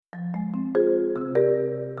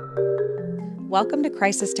Welcome to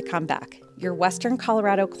Crisis to Comeback, your Western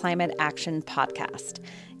Colorado climate action podcast.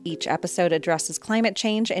 Each episode addresses climate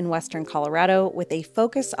change in Western Colorado with a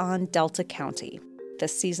focus on Delta County.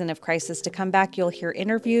 This season of Crisis to Comeback, you'll hear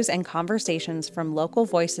interviews and conversations from local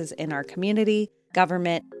voices in our community,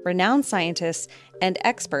 government, renowned scientists, and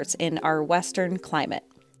experts in our Western climate.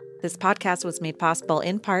 This podcast was made possible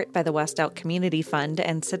in part by the West Elk Community Fund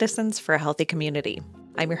and Citizens for a Healthy Community.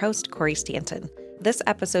 I'm your host, Corey Stanton. This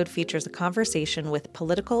episode features a conversation with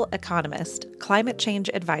political economist, climate change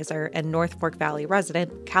advisor, and North Fork Valley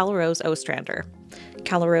resident, Calla Ostrander.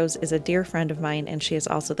 Calla is a dear friend of mine, and she is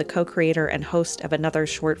also the co-creator and host of another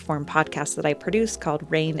short-form podcast that I produce called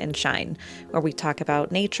Rain and Shine, where we talk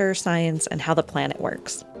about nature, science, and how the planet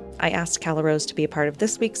works. I asked Calla to be a part of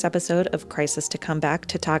this week's episode of Crisis to Comeback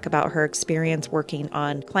to talk about her experience working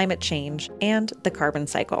on climate change and the carbon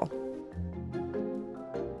cycle.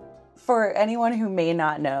 For anyone who may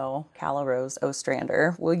not know Calla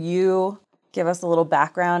Ostrander, will you give us a little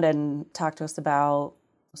background and talk to us about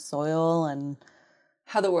soil and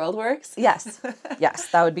how the world works? Yes,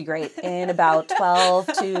 that would be great. In about 12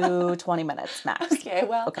 to 20 minutes max. Okay,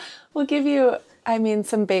 we'll give you,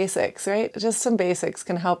 some basics, right? Just some basics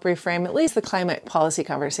can help reframe at least the climate policy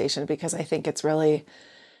conversation, because I think it's really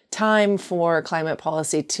time for climate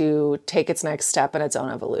policy to take its next step in its own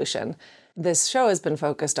evolution. This show has been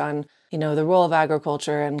focused on, the role of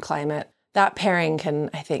agriculture and climate. That pairing can,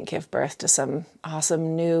 I think, give birth to some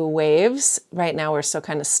awesome new waves. Right now, we're still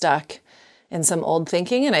kind of stuck in some old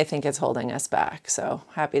thinking, and I think it's holding us back. So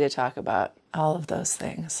happy to talk about all of those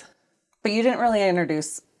things. But you didn't really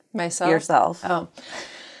introduce yourself. Oh,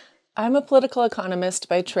 I'm a political economist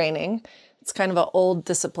by training. It's kind of an old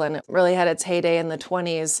discipline. It really had its heyday in the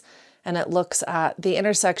 1920s, and it looks at the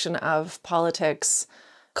intersection of politics,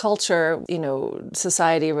 culture,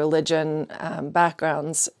 society, religion,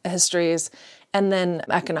 backgrounds, histories, and then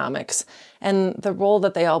economics, and the role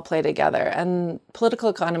that they all play together. And political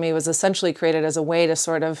economy was essentially created as a way to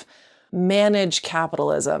sort of manage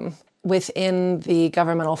capitalism within the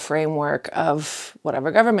governmental framework of whatever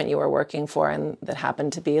government you were working for, and that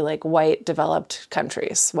happened to be like white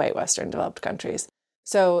Western developed countries.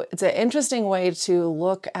 So it's an interesting way to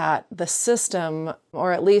look at the system,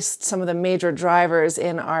 or at least some of the major drivers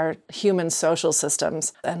in our human social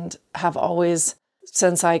systems, and have always,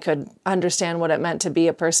 since I could understand what it meant to be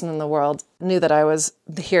a person in the world, knew that I was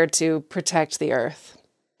here to protect the earth.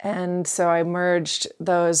 And so I merged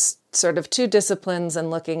those sort of two disciplines and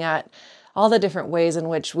looking at all the different ways in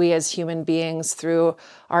which we as human beings, through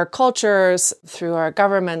our cultures, through our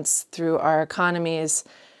governments, through our economies,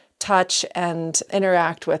 touch and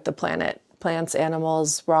interact with the planet, plants,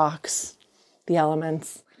 animals, rocks, the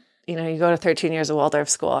elements. You go to 13 years of Waldorf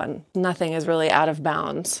school and nothing is really out of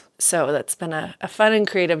bounds. So that's been a fun and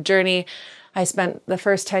creative journey. I spent the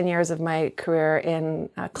first 10 years of my career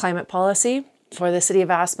in climate policy for the city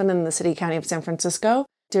of Aspen and the city county of San Francisco,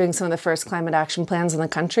 doing some of the first climate action plans in the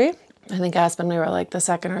country. I think Aspen, we were like the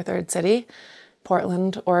second or third city.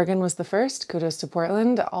 Portland, Oregon was the first. Kudos to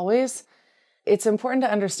Portland, always. It's important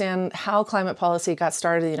to understand how climate policy got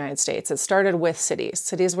started in the United States. It started with cities.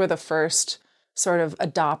 Cities were the first sort of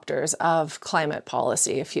adopters of climate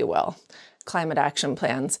policy, if you will, climate action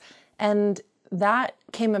plans. And that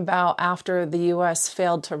came about after the U.S.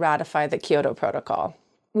 failed to ratify the Kyoto Protocol.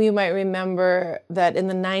 We might remember that in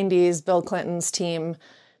the 90s, Bill Clinton's team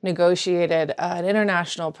negotiated an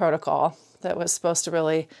international protocol that was supposed to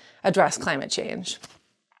really address climate change.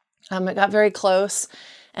 It got very close.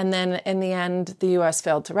 And then in the end, the U.S.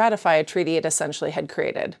 failed to ratify a treaty it essentially had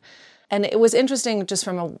created. And it was interesting just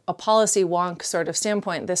from a policy wonk sort of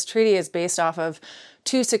standpoint. This treaty is based off of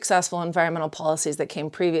two successful environmental policies that came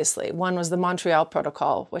previously. One was the Montreal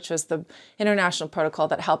Protocol, which was the international protocol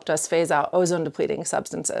that helped us phase out ozone-depleting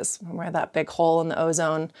substances, where that big hole in the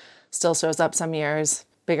ozone still shows up some years,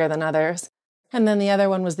 bigger than others. And then the other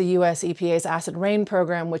one was the U.S. EPA's acid rain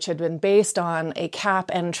program, which had been based on a cap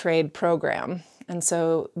and trade program. And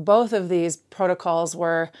so both of these protocols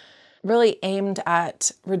were really aimed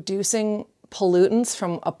at reducing pollutants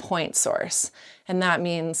from a point source. And that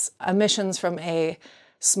means emissions from a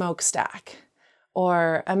smokestack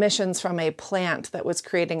or emissions from a plant that was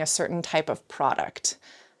creating a certain type of product,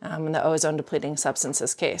 in the ozone-depleting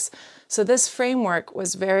substances case. So this framework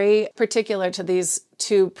was very particular to these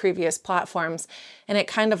two previous platforms, and it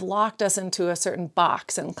kind of locked us into a certain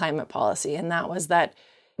box in climate policy, and that was that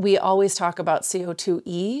we always talk about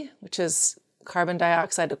CO2e, which is carbon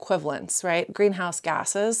dioxide equivalents, right? Greenhouse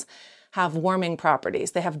gases have warming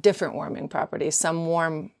properties. They have different warming properties. Some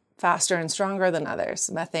warm faster and stronger than others.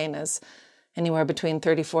 Methane is anywhere between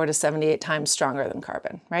 34 to 78 times stronger than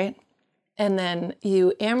carbon, right? And then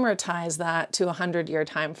you amortize that to a 100-year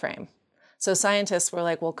time frame. So scientists were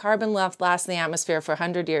like, well, carbon lasts in the atmosphere for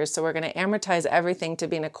 100 years, so we're going to amortize everything to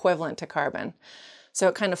be an equivalent to carbon. So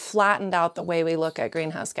it kind of flattened out the way we look at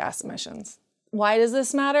greenhouse gas emissions. Why does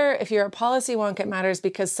this matter? If you're a policy wonk, it matters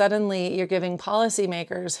because suddenly you're giving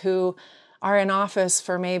policymakers who are in office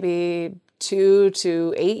for maybe 2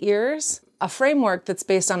 to 8 years a framework that's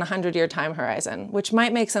based on a 100-year time horizon, which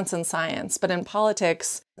might make sense in science, but in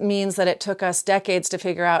politics means that it took us decades to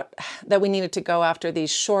figure out that we needed to go after these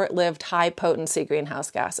short-lived, high-potency greenhouse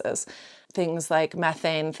gases. Things like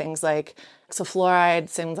methane, things like hexafluoride,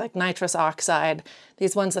 things like nitrous oxide,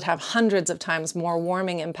 these ones that have hundreds of times more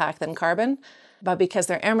warming impact than carbon, but because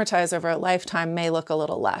they're amortized over a lifetime may look a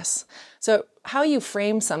little less. So how you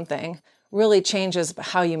frame something really changes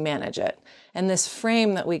how you manage it. And this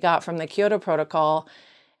frame that we got from the Kyoto Protocol,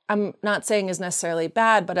 I'm not saying is necessarily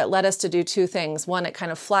bad, but it led us to do two things. One, it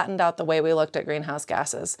kind of flattened out the way we looked at greenhouse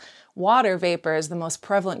gases. Water vapor is the most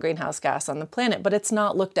prevalent greenhouse gas on the planet, but it's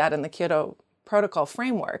not looked at in the Kyoto Protocol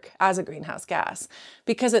framework as a greenhouse gas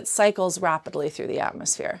because it cycles rapidly through the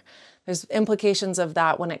atmosphere. There's implications of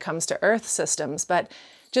that when it comes to Earth systems, but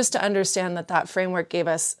just to understand that that framework gave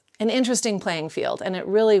us an interesting playing field, and it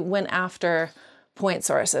really went after point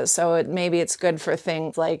sources. So maybe it's good for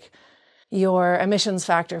things like your emissions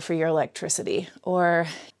factor for your electricity, or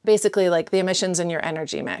basically like the emissions in your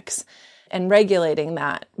energy mix and regulating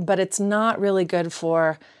that. But it's not really good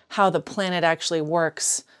for how the planet actually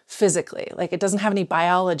works physically. Like it doesn't have any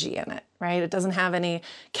biology in it, right? It doesn't have any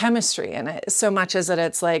chemistry in it so much as that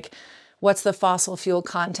it's like, what's the fossil fuel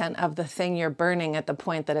content of the thing you're burning at the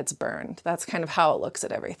point that it's burned? That's kind of how it looks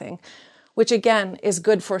at everything, which again is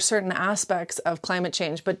good for certain aspects of climate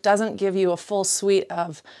change, but doesn't give you a full suite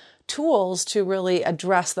of tools to really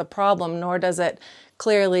address the problem, nor does it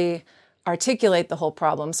clearly articulate the whole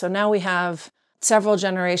problem. So now we have several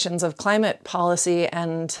generations of climate policy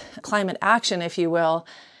and climate action, if you will,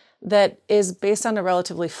 that is based on a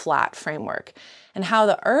relatively flat framework. And how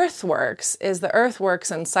the Earth works is the Earth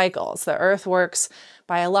works in cycles. The Earth works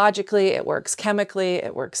biologically, it works chemically,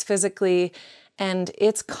 it works physically, and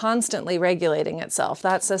it's constantly regulating itself.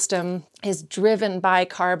 That system is driven by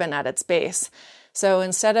carbon at its base. So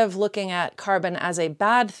instead of looking at carbon as a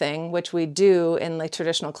bad thing, which we do in the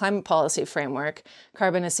traditional climate policy framework,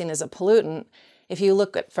 carbon is seen as a pollutant. If you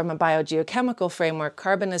look at from a biogeochemical framework,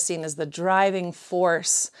 carbon is seen as the driving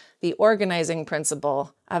force, the organizing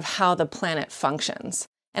principle of how the planet functions.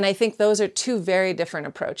 And I think those are two very different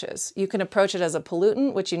approaches. You can approach it as a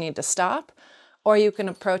pollutant, which you need to stop, or you can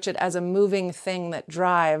approach it as a moving thing that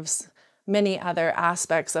drives many other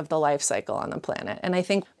aspects of the life cycle on the planet. And I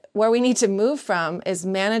think where we need to move from is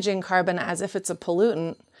managing carbon as if it's a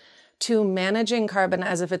pollutant to managing carbon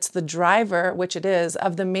as if it's the driver, which it is,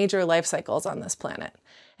 of the major life cycles on this planet.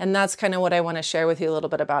 And that's kind of what I want to share with you a little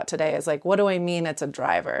bit about today is like, what do I mean it's a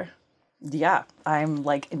driver? Yeah, I'm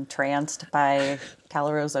like entranced by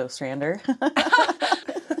Calla's Ostrander.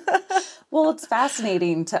 Well, it's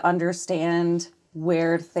fascinating to understand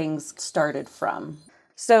where things started from.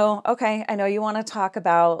 So, okay, I know you want to talk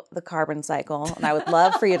about the carbon cycle, and I would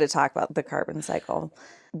love for you to talk about the carbon cycle.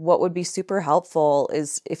 What would be super helpful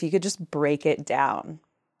is if you could just break it down.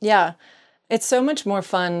 Yeah, it's so much more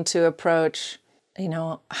fun to approach,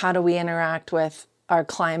 how do we interact with our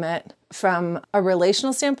climate from a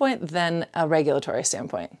relational standpoint than a regulatory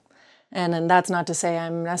standpoint. And that's not to say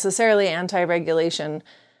I'm necessarily anti-regulation,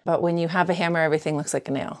 but when you have a hammer, everything looks like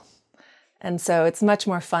a nail. And so it's much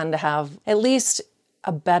more fun to have at least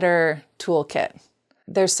a better toolkit.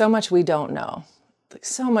 There's so much we don't know,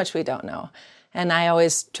 And I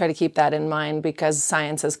always try to keep that in mind because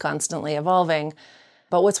science is constantly evolving.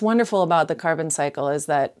 But what's wonderful about the carbon cycle is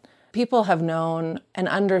that people have known and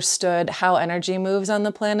understood how energy moves on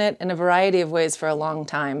the planet in a variety of ways for a long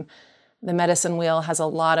time. The medicine wheel has a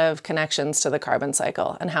lot of connections to the carbon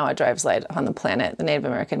cycle and how it drives light on the planet, the Native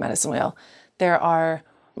American medicine wheel. There are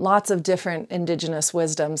lots of different indigenous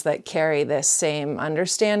wisdoms that carry this same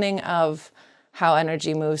understanding of how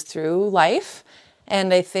energy moves through life.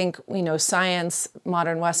 And I think, science,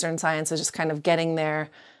 modern Western science is just kind of getting there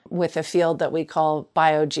with a field that we call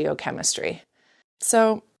biogeochemistry.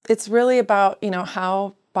 So it's really about,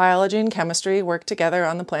 how biology and chemistry work together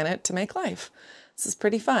on the planet to make life. This is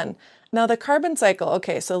pretty fun. Now the carbon cycle.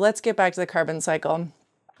 Okay, so let's get back to the carbon cycle.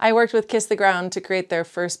 I worked with Kiss the Ground to create their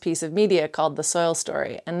first piece of media called The Soil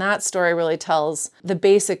Story. And that story really tells the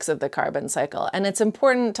basics of the carbon cycle. And it's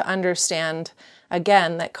important to understand,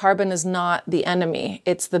 again, that carbon is not the enemy.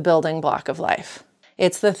 It's the building block of life.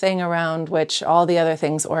 It's the thing around which all the other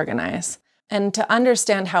things organize. And to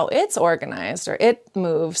understand how it's organized or it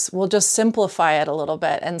moves, we'll just simplify it a little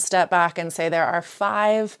bit and step back and say there are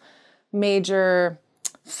 5 major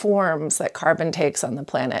forms that carbon takes on the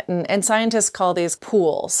planet. And scientists call these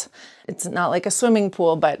pools. It's not like a swimming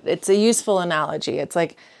pool, but it's a useful analogy. It's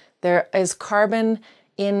like there is carbon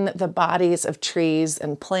in the bodies of trees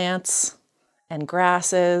and plants and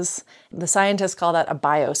grasses. The scientists call that a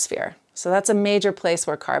biosphere. So that's a major place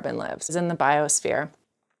where carbon lives, is in the biosphere.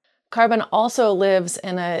 Carbon also lives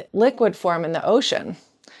in a liquid form in the ocean,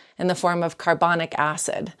 in the form of carbonic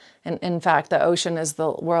acid. And in fact, the ocean is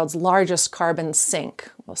the world's largest carbon sink,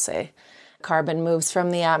 we'll say. Carbon moves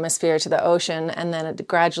from the atmosphere to the ocean, and then it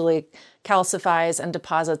gradually calcifies and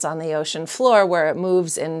deposits on the ocean floor, where it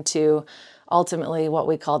moves into ultimately what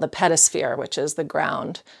we call the pedosphere, which is the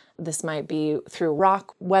ground. This might be through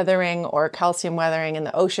rock weathering or calcium weathering in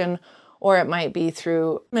the ocean, or it might be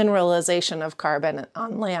through mineralization of carbon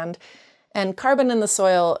on land. And carbon in the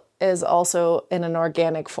soil is also in an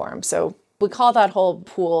organic form. So we call that whole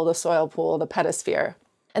pool, the soil pool, the pedosphere.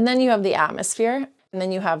 And then you have the atmosphere, and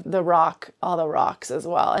then you have the rock, all the rocks as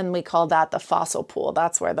well. And we call that the fossil pool.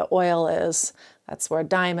 That's where the oil is. That's where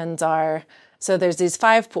diamonds are. So there's these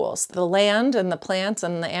 5 pools: the land and the plants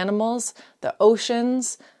and the animals, the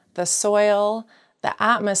oceans, the soil, the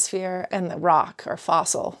atmosphere, and the rock or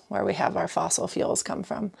fossil, where we have our fossil fuels come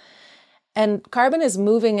from. And carbon is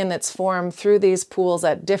moving in its form through these pools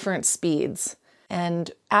at different speeds.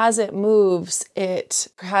 And as it moves, it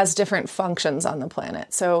has different functions on the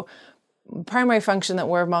planet. So primary function that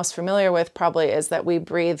we're most familiar with probably is that we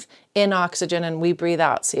breathe in oxygen and we breathe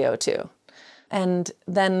out CO2. And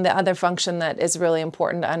then the other function that is really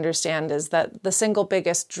important to understand is that the single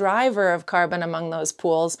biggest driver of carbon among those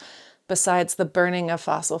pools, besides the burning of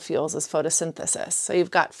fossil fuels, is photosynthesis. So you've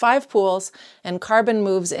got 5 pools, and carbon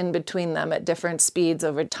moves in between them at different speeds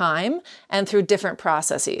over time and through different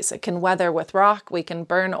processes. It can weather with rock. We can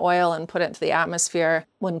burn oil and put it into the atmosphere.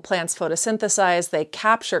 When plants photosynthesize, they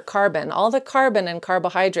capture carbon. All the carbon in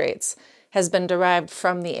carbohydrates has been derived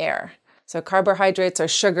from the air. So carbohydrates are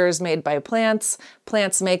sugars made by plants.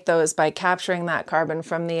 Plants make those by capturing that carbon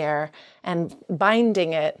from the air and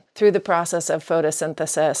binding it through the process of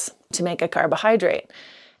photosynthesis to make a carbohydrate.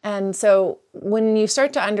 And so when you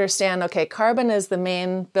start to understand, okay, carbon is the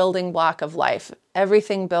main building block of life.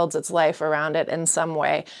 Everything builds its life around it in some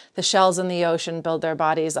way. The shells in the ocean build their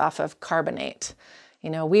bodies off of carbonate. You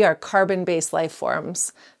know, we are carbon-based life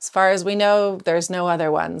forms. As far as we know, there's no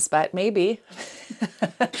other ones, but maybe.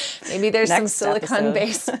 Maybe there's some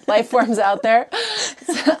silicon-based life forms out there.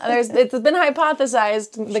 It's been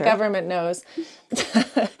hypothesized. The government knows.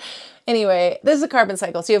 Anyway, this is a carbon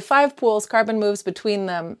cycle. So you have 5 pools. Carbon moves between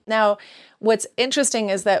them. Now, what's interesting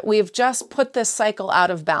is that we've just put this cycle out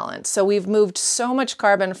of balance. So we've moved so much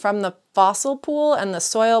carbon from the fossil pool and the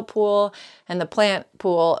soil pool and the plant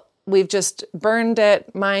pool. We've just burned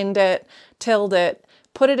it, mined it, tilled it,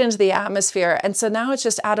 put it into the atmosphere. And so now it's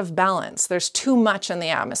just out of balance. There's too much in the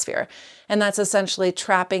atmosphere. And that's essentially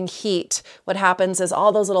trapping heat. What happens is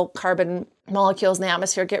all those little carbon molecules in the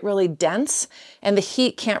atmosphere get really dense and the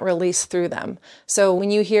heat can't release through them. So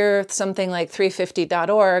when you hear something like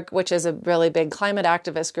 350.org, which is a really big climate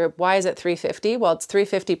activist group, why is it 350? Well, it's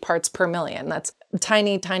 350 parts per million. That's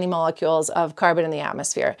tiny, tiny molecules of carbon in the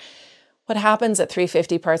atmosphere. What happens at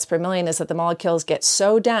 350 parts per million is that the molecules get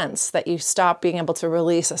so dense that you stop being able to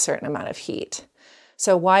release a certain amount of heat.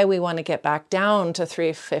 So why we want to get back down to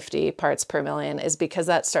 350 parts per million is because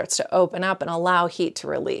that starts to open up and allow heat to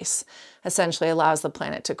release, essentially allows the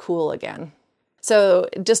planet to cool again. So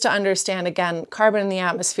just to understand again, carbon in the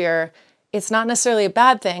atmosphere, it's not necessarily a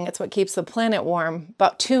bad thing. It's what keeps the planet warm,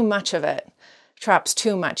 but too much of it traps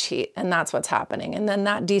too much heat, and that's what's happening. And then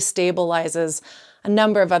that destabilizes a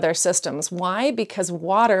number of other systems. Why? Because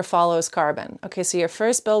water follows carbon. Okay, so your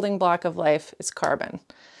first building block of life is carbon.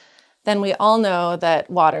 Then we all know that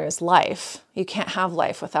water is life. You can't have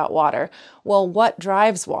life without water. Well, what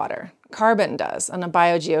drives water? Carbon does on a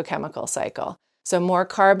biogeochemical cycle. So more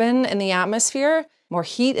carbon in the atmosphere, more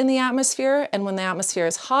heat in the atmosphere, and when the atmosphere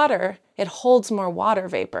is hotter, it holds more water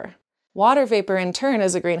vapor. Water vapor in turn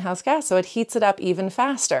is a greenhouse gas, so it heats it up even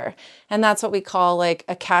faster. And that's what we call like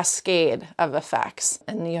a cascade of effects.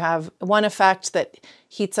 And you have one effect that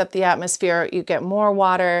heats up the atmosphere, you get more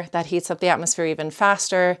water, that heats up the atmosphere even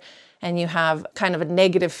faster, and you have kind of a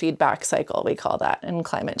negative feedback cycle, we call that in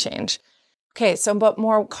climate change. Okay, so but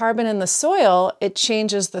more carbon in the soil, it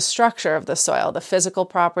changes the structure of the soil, the physical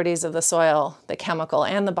properties of the soil, the chemical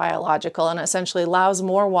and the biological, and essentially allows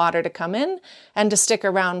more water to come in and to stick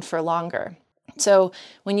around for longer. So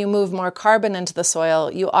when you move more carbon into the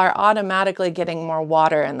soil, you are automatically getting more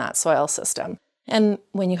water in that soil system. And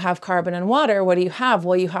when you have carbon and water, what do you have?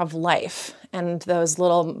 Well, you have life. And those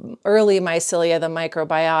little early mycelia, the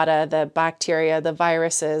microbiota, the bacteria, the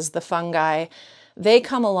viruses, the fungi, they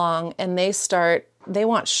come along and they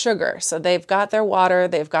want sugar. So they've got their water,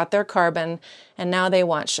 they've got their carbon, and now they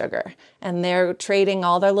want sugar. And they're trading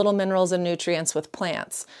all their little minerals and nutrients with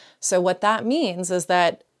plants. So what that means is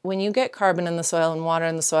that when you get carbon in the soil and water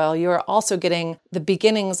in the soil, you're also getting the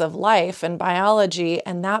beginnings of life and biology,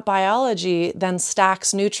 and that biology then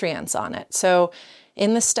stacks nutrients on it. So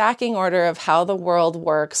in the stacking order of how the world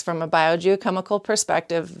works from a biogeochemical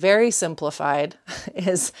perspective, very simplified,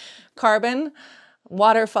 is carbon,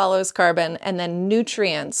 water follows carbon, and then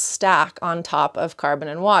nutrients stack on top of carbon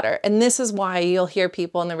and water. And this is why you'll hear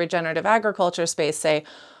people in the regenerative agriculture space say,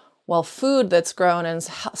 well, food that's grown in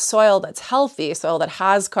soil that's healthy, soil that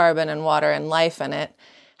has carbon and water and life in it,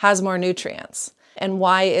 has more nutrients. And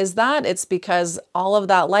why is that? It's because all of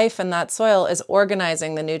that life in that soil is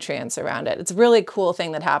organizing the nutrients around it. It's a really cool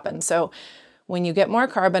thing that happens. So when you get more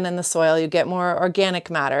carbon in the soil, you get more organic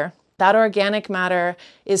matter. That organic matter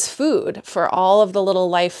is food for all of the little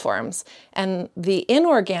life forms. And the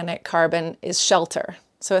inorganic carbon is shelter.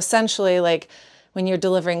 So essentially, like when you're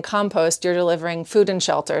delivering compost, you're delivering food and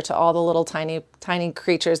shelter to all the little tiny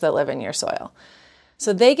creatures that live in your soil.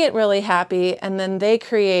 So they get really happy, and then they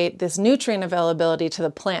create this nutrient availability to the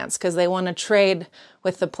plants because they want to trade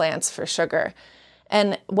with the plants for sugar.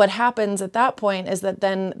 And what happens at that point is that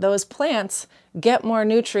then those plants get more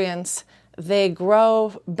nutrients, they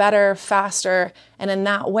grow better, faster, and in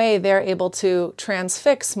that way they're able to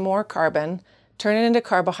transfix more carbon, turn it into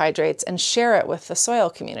carbohydrates, and share it with the soil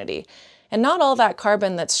community. And not all that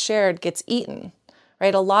carbon that's shared gets eaten,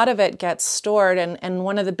 right? A lot of it gets stored. And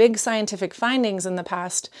one of the big scientific findings in the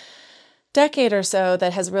past decade or so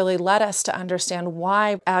that has really led us to understand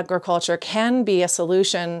why agriculture can be a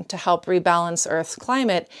solution to help rebalance Earth's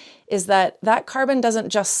climate is that that carbon doesn't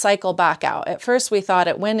just cycle back out. At first, we thought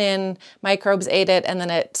it went in, microbes ate it, and then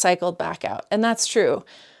it cycled back out. And that's true.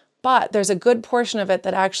 But there's a good portion of it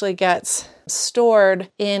that actually gets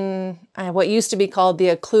stored in what used to be called the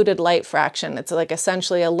occluded light fraction. It's like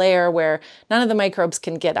essentially a layer where none of the microbes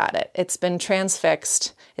can get at it. It's been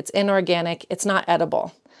transfixed, it's inorganic, it's not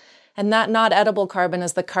edible. And that not edible carbon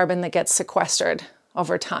is the carbon that gets sequestered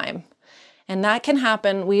over time. And that can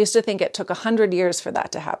happen. We used to think it took 100 years for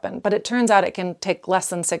that to happen, but it turns out it can take less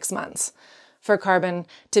than 6 months for carbon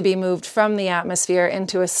to be moved from the atmosphere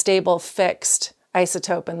into a stable, fixed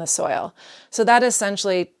isotope in the soil. So that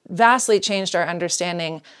essentially vastly changed our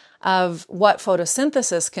understanding of what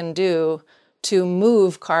photosynthesis can do to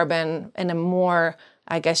move carbon in a more,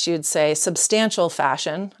 I guess you'd say, substantial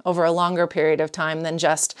fashion over a longer period of time than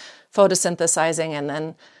just photosynthesizing and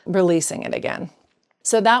then releasing it again.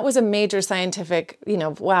 So that was a major scientific,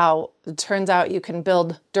 wow, it turns out you can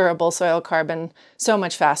build durable soil carbon so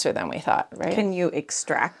much faster than we thought, right? Can you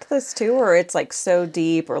extract this too, or it's like so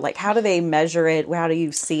deep, or like how do they measure it? How do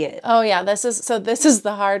you see it? Oh yeah, this is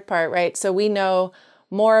the hard part, right? So we know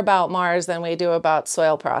more about Mars than we do about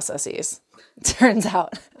soil processes. Turns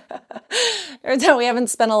out. Turns out we haven't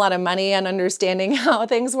spent a lot of money on understanding how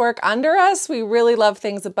things work under us. We really love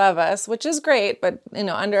things above us, which is great, but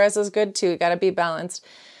under us is good too. You got to be balanced.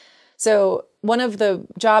 So one of the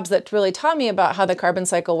jobs that really taught me about how the carbon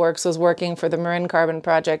cycle works was working for the Marin Carbon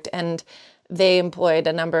Project, and they employed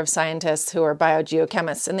a number of scientists who are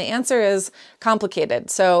biogeochemists. And the answer is complicated.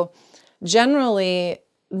 So generally,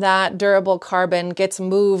 that durable carbon gets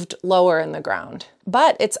moved lower in the ground,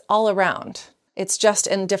 but it's all around. It's just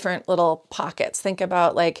in different little pockets. Think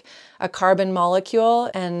about like a carbon molecule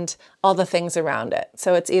and all the things around it.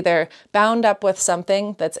 So it's either bound up with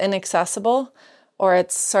something that's inaccessible, or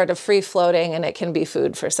it's sort of free floating and it can be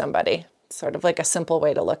food for somebody. It's sort of like a simple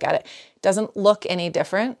way to look at it. It doesn't look any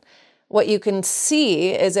different. What you can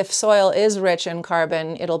see is if soil is rich in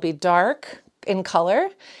carbon, it'll be dark in color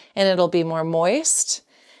and it'll be more moist.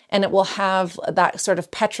 And it will have that sort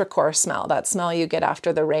of petrichor smell, that smell you get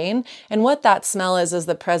after the rain. And what that smell is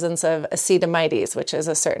the presence of Acetomites, which is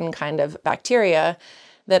a certain kind of bacteria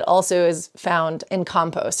that also is found in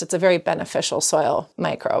compost. It's a very beneficial soil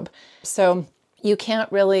microbe. So you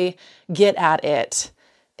can't really get at it.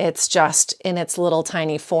 It's just in its little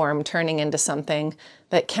tiny form turning into something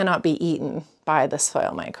that cannot be eaten by the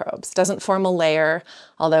soil microbes. It doesn't form a layer,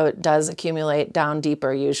 although it does accumulate down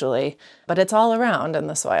deeper usually, but it's all around in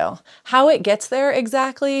the soil. How it gets there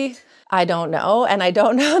exactly, I don't know, and I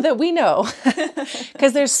don't know that we know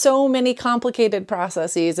because there's so many complicated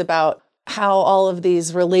processes about how all of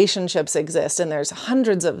these relationships exist, and there's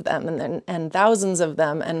hundreds of them and thousands of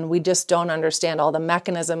them, and we just don't understand all the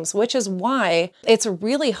mechanisms, which is why it's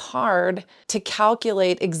really hard to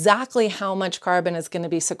calculate exactly how much carbon is going to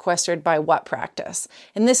be sequestered by what practice.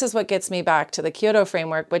 And this is what gets me back to the Kyoto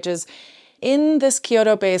framework, which is in this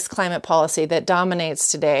Kyoto-based climate policy that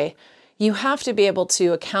dominates today, you have to be able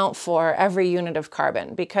to account for every unit of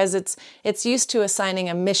carbon because it's used to assigning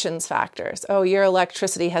emissions factors. Oh, your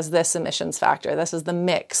electricity has this emissions factor. This is the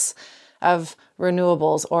mix of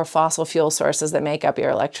renewables or fossil fuel sources that make up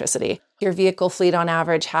your electricity. Your vehicle fleet on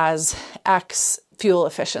average has X fuel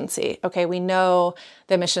efficiency. Okay, we know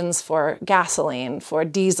the emissions for gasoline, for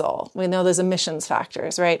diesel. We know those emissions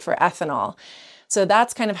factors, right, for ethanol. So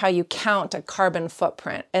that's kind of how you count a carbon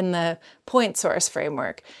footprint in the point source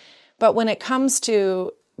framework. But when it comes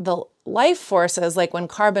to the life forces, like when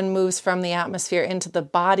carbon moves from the atmosphere into the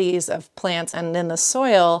bodies of plants and in the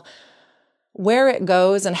soil, where it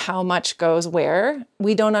goes and how much goes where,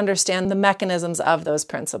 we don't understand the mechanisms of those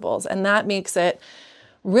principles. And that makes it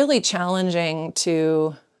really challenging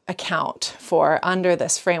to account for under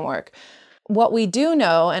this framework. What we do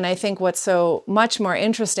know, and I think what's so much more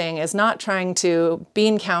interesting, is not trying to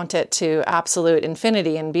bean count it to absolute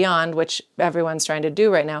infinity and beyond, which everyone's trying to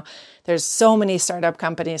do right now. There's so many startup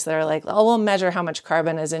companies that are like, oh, we'll measure how much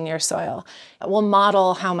carbon is in your soil. We'll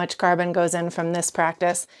model how much carbon goes in from this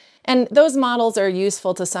practice. And those models are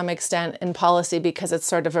useful to some extent in policy because it's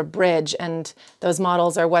sort of a bridge. And those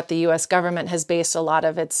models are what the US government has based a lot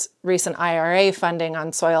of its recent IRA funding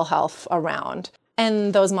on soil health around.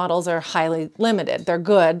 And those models are highly limited. They're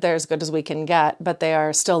good. They're as good as we can get, but they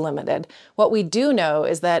are still limited. What we do know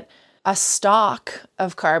is that a stock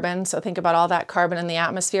of carbon, so think about all that carbon in the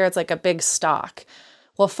atmosphere, it's like a big stock.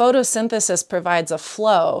 Well, photosynthesis provides a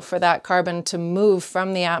flow for that carbon to move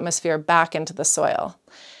from the atmosphere back into the soil.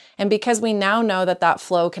 And because we now know that that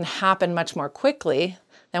flow can happen much more quickly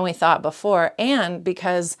than we thought before, and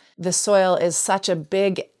because the soil is such a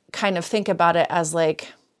big, kind of think about it as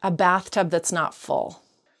like a bathtub that's not full.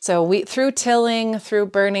 So we, through tilling, through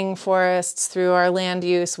burning forests, through our land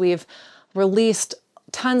use, we've released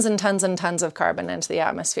tons and tons and tons of carbon into the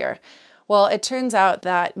atmosphere. Well, it turns out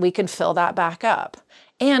that we can fill that back up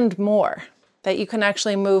and more, that you can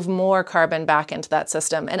actually move more carbon back into that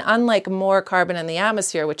system. And unlike more carbon in the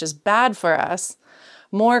atmosphere, which is bad for us,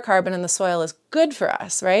 more carbon in the soil is good for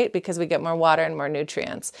us, right? Because we get more water and more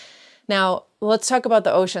nutrients. Now, let's talk about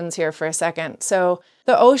the oceans here for a second. So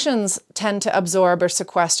the oceans tend to absorb or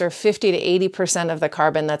sequester 50 to 80% of the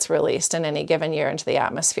carbon that's released in any given year into the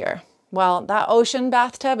atmosphere. Well, that ocean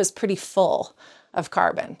bathtub is pretty full of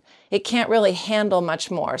carbon. It can't really handle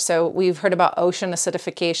much more. So we've heard about ocean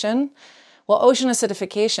acidification. Well, ocean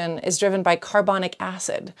acidification is driven by carbonic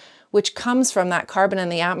acid, which comes from that carbon in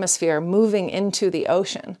the atmosphere moving into the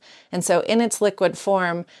ocean. And so in its liquid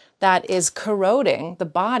form, that is corroding the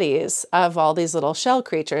bodies of all these little shell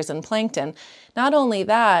creatures and plankton. Not only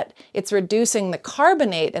that, it's reducing the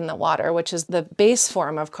carbonate in the water, which is the base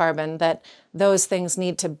form of carbon that those things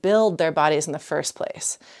need to build their bodies in the first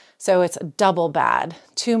place. So it's double bad.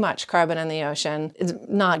 Too much carbon in the ocean is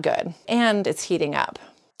not good. And it's heating up.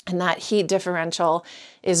 And that heat differential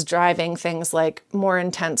is driving things like more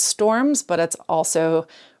intense storms, but it's also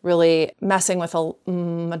really messing with a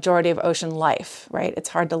majority of ocean life, right? It's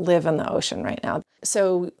hard to live in the ocean right now.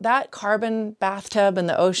 So that carbon bathtub in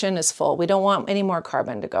the ocean is full. We don't want any more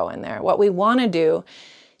carbon to go in there. What we want to do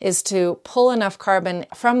is to pull enough carbon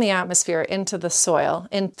from the atmosphere into the soil,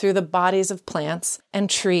 in through the bodies of plants and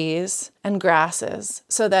trees and grasses,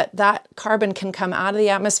 so that that carbon can come out of the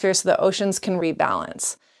atmosphere so the oceans can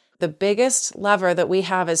rebalance. The biggest lever that we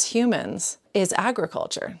have as humans is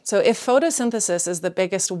agriculture. So if photosynthesis is the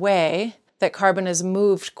biggest way that carbon is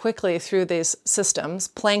moved quickly through these systems,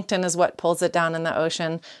 plankton is what pulls it down in the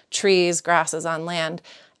ocean, trees, grasses on land,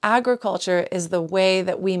 agriculture is the way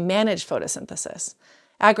that we manage photosynthesis.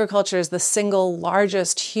 Agriculture is the single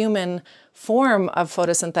largest human form of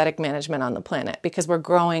photosynthetic management on the planet because we're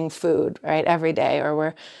growing food, right, every day, or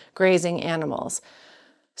we're grazing animals.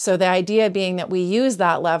 So the idea being that we use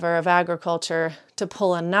that lever of agriculture to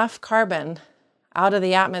pull enough carbon out of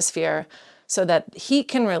the atmosphere so that heat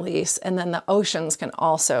can release and then the oceans can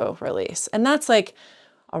also release. And that's like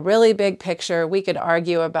a really big picture. We could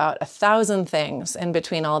argue about 1,000 things in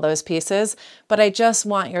between all those pieces, but I just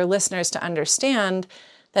want your listeners to understand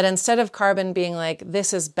that instead of carbon being like,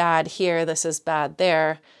 this is bad here, this is bad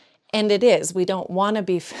there, And it is. We don't want to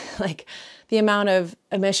be like the amount of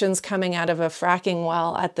emissions coming out of a fracking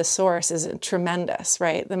well at the source is tremendous,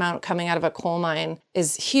 right? The amount coming out of a coal mine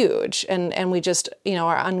is huge. And we just,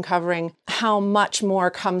 are uncovering how much more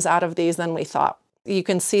comes out of these than we thought. You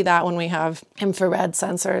can see that when we have infrared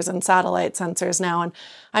sensors and satellite sensors now. And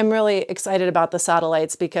I'm really excited about the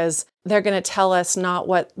satellites because they're going to tell us not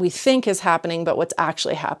what we think is happening, but what's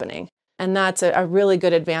actually happening. And that's a really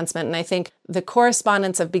good advancement. And I think the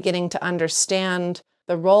correspondence of beginning to understand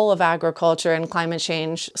the role of agriculture in climate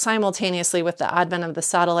change simultaneously with the advent of the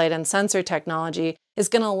satellite and sensor technology is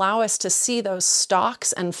going to allow us to see those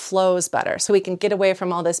stocks and flows better. So we can get away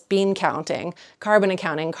from all this bean counting, carbon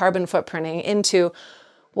accounting, carbon footprinting into,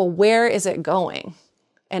 well, where is it going?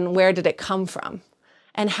 And where did it come from?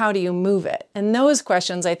 And how do you move it? And those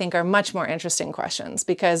questions, I think, are much more interesting questions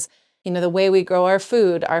because the way we grow our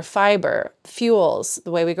food, our fiber, fuels, the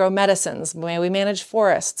way we grow medicines, the way we manage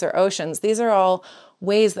forests or oceans, these are all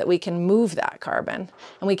ways that we can move that carbon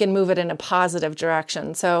and we can move it in a positive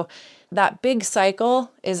direction. So that big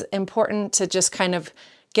cycle is important to just kind of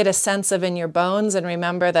get a sense of in your bones and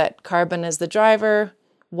remember that carbon is the driver,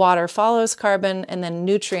 water follows carbon, and then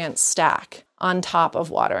nutrients stack on top of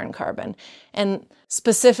water and carbon. And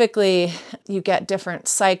specifically, you get different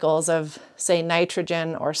cycles of, say,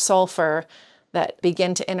 nitrogen or sulfur that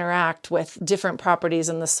begin to interact with different properties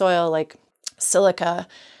in the soil, like silica.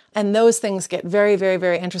 And those things get very, very,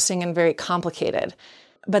 very interesting and very complicated.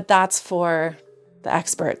 But that's for the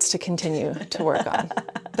experts to continue to work on.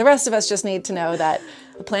 The rest of us just need to know that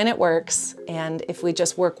the planet works, and if we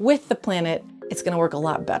just work with the planet, it's going to work a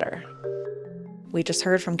lot better. We just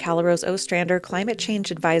heard from Calla Ostrander, climate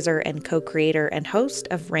change advisor and co-creator and host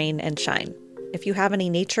of Rain and Shine. If you have any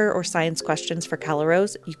nature or science questions for Calla,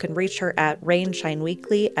 you can reach her at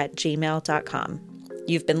rainshineweekly@gmail.com.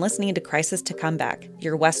 You've been listening to Crisis to Come Back,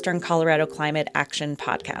 your Western Colorado Climate Action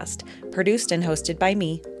podcast, produced and hosted by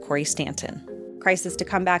me, Corey Stanton. Crisis to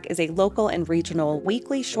Come Back is a local and regional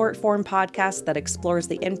weekly short-form podcast that explores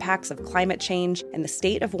the impacts of climate change and the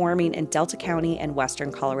state of warming in Delta County and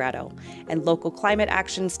Western Colorado, and local climate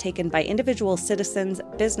actions taken by individual citizens,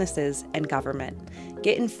 businesses, and government.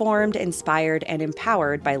 Get informed, inspired, and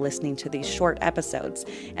empowered by listening to these short episodes,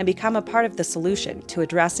 and become a part of the solution to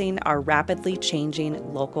addressing our rapidly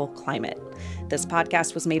changing local climate. This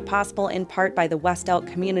podcast was made possible in part by the West Elk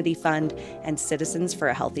Community Fund and Citizens for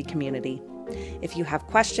a Healthy Community. If you have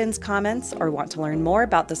questions, comments, or want to learn more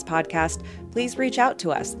about this podcast, please reach out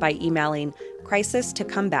to us by emailing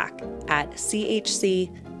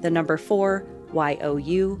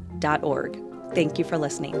crisistocomeback@chc4you.org. Thank you for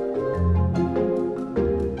listening.